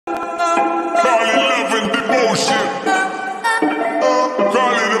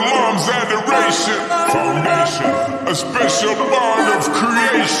a special bond of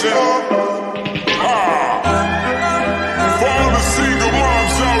creation. For all the single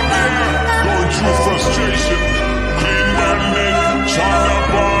moms out there going through frustration, Clean Bandit, China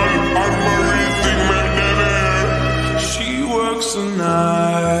Ball, and Marie Thing She works the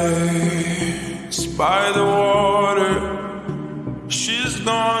nights by the water. She's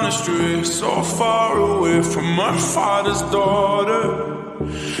gone astray, so far away from her father's daughter.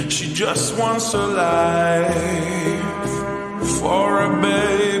 She just wants a life for a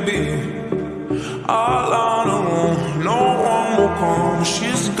baby. All on her own, no one will come.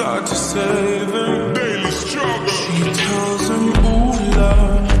 She's got to save him. Daily struggle. She tells him, ooh,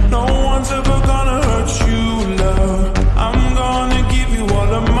 love, no one's ever gonna hurt you, love. I'm gonna give you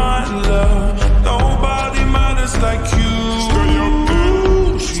all of my love. Nobody matters like you. Stay up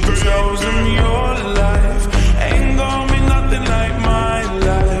there. She tells him your life ain't gonna be nothing like my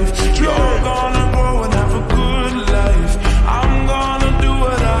life. You're gonna grow and have a good life. I'm gonna do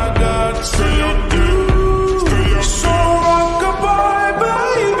what I got to Stay up there. Stay up So rock-a-bye,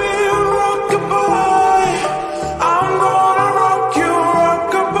 baby, rock-a-bye. I'm gonna rock you,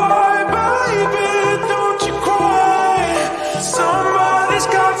 rock-a-bye, baby. Don't you cry. Somebody's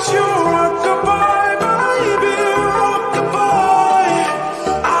got you, rock-a-bye, baby, rock-a-bye.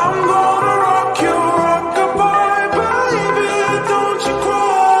 I'm gonna rock you, rock-a-bye, baby. Don't you cry.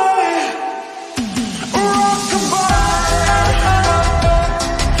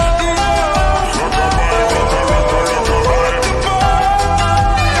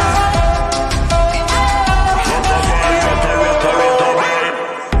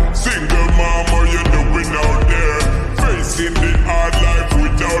 Single mom, what you doing out there? Facing the hard life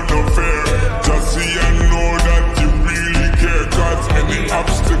without no fear. Just see and know that you really care. Cause any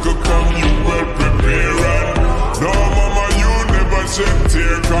obstacle come, you well prepare. And no mama, you never shed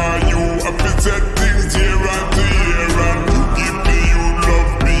tear. Cause you have to set things year after year. And you give the youth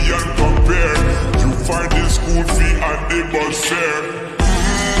love beyond compare. You find the school fee and the bus fare.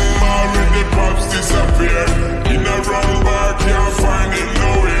 Already pops disappear. In a wrong bar, can't find him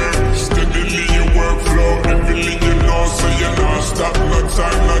nowhere. Steadily you workflow, heavily you know. So you not stop, no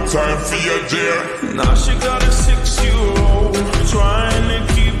time for your dear. Now she got a 6-year-old, trying to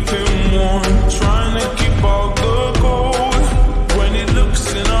keep him warm, trying to keep all the gold. When he looks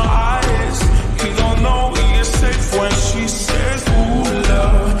in her eyes, he don't know he is safe when she says, ooh,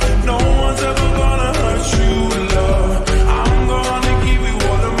 love, no one's ever gonna hurt you, love. I'm gonna give you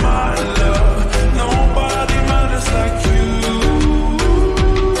all of my love. Nobody matters like you.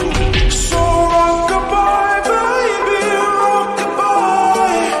 So rock-a-bye, baby,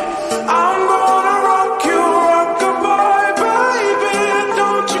 rock-a-bye. I'm gonna rock you, rock-a-bye, baby.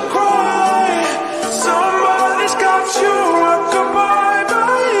 Don't you cry. Somebody's got you, rock-a-bye,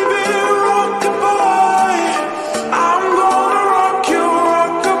 baby, rock-a-bye. I'm gonna rock you,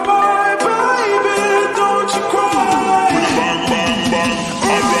 rock-a-bye, baby. Don't you cry. Bang, bang, bang,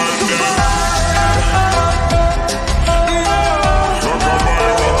 alright then.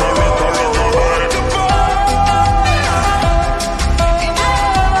 Rock-a-bye, rock-a-bye.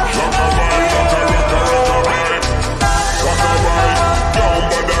 Rock-a-bye, rock-a-bye. Rock-a-bye, down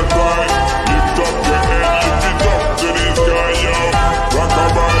by the cry. Lift up your head, lift it up to the sky, yo.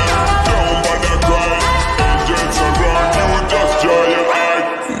 Rock-a-bye, down by the cry. Angels around you, just dry your eye.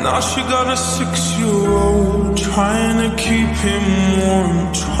 Now she got a 6-year-old, trying to keep him warm,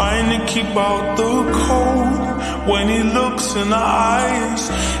 trying to keep out the cold. When he looks in her eyes,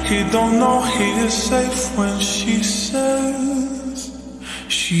 he don't know he is safe when she says.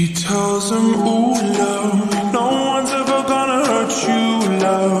 She tells him, ooh, love, no one's ever gonna hurt you,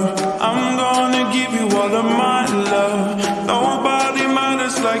 love. I'm gonna give you all of my love. Nobody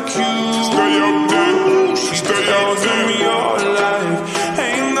matters like you. Stay up there, She stay up tells him there. your life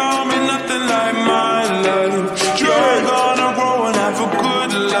ain't gonna be nothing like my life. You're gonna grow and have a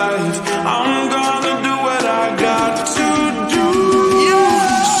good life. I'm gonna do what I got to do.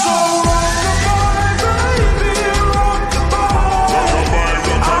 So rock-a-bye, baby, rock-a-bye. Rock-a-bye,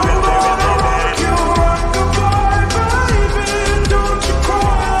 I'm rock-a-bye, gonna rock-a-bye. rock you, rock-a-bye, baby. Don't you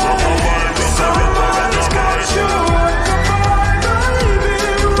cry.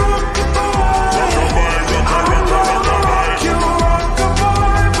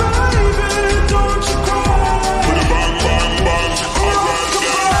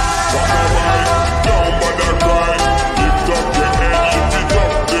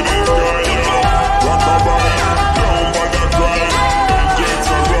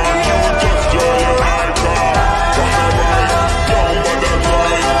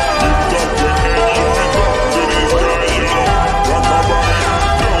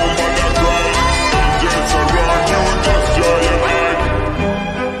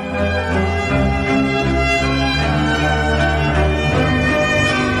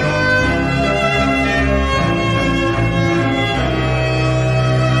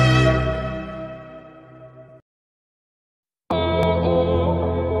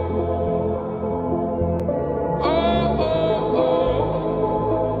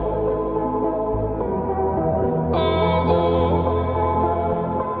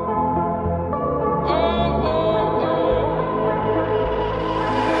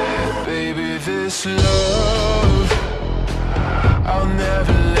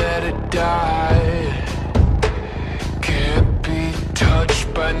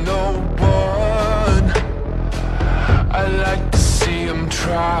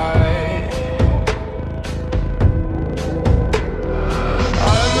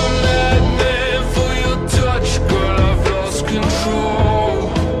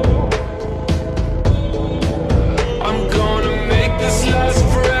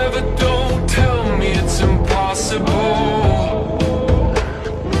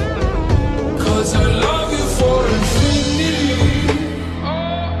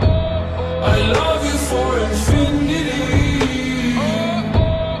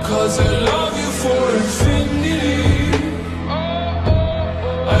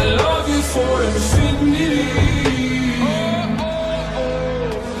 I love you for infinity.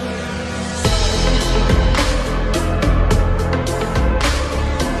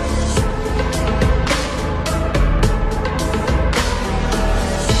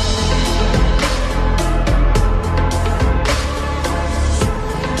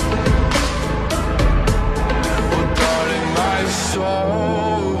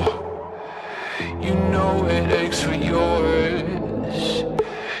 You know it aches for yours,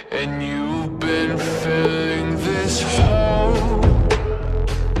 and you